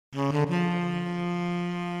funny.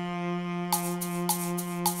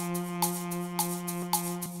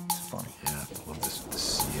 Yeah, I love this. The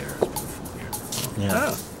Sierra is beautiful here.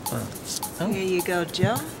 Yeah. Oh. Here you go,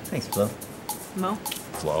 Joe. Thanks, Flo. Mo.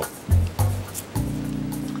 Flo.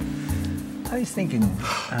 I was thinking,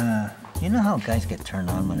 you know how guys get turned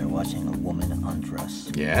on when they're watching a woman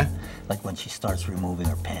undress? Yeah? Like when she starts removing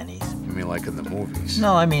her panties? You mean like in the movies?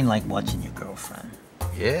 No, I mean like watching your girlfriend.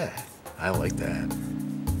 Yeah, I like that.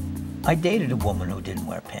 I dated a woman who didn't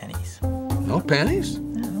wear panties. No panties?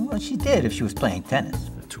 Yeah, well, she did if she was playing tennis.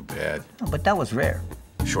 Too bad. No, but that was rare.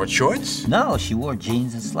 Short shorts? No, she wore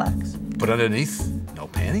jeans and slacks. But underneath, no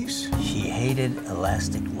panties? She hated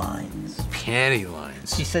elastic lines. Panty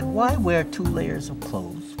lines. She said, why wear 2 layers of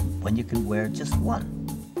clothes when you can wear just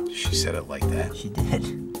 1? She said it like that? She did.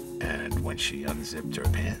 And when she unzipped her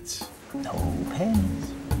pants? No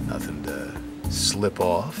panties. Nothing to slip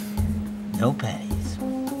off? No panties.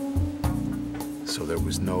 So there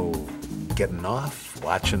was no getting off,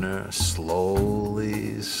 watching her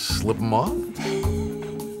slowly slip them off?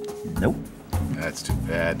 Nope. That's too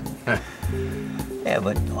bad. Yeah,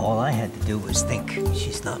 but all I had to do was think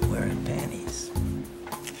she's not wearing panties.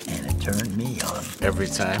 And it turned me on. Every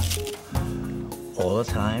time? All the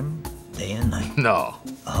time, day and night. No.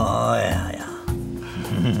 Oh, yeah.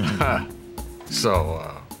 So,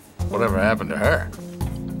 whatever happened to her?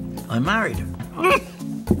 I married her.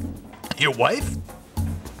 Your wife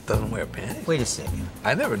doesn't wear panties? Wait a second.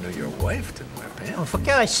 I never knew your wife didn't wear Oh, pants.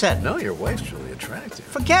 forget I said it. No, your wife's really attractive.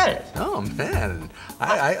 Forget it. Oh, man.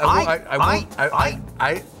 I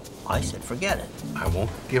said forget it. I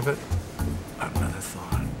won't give it another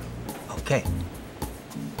thought. Okay.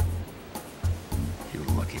 You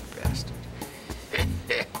lucky bastard.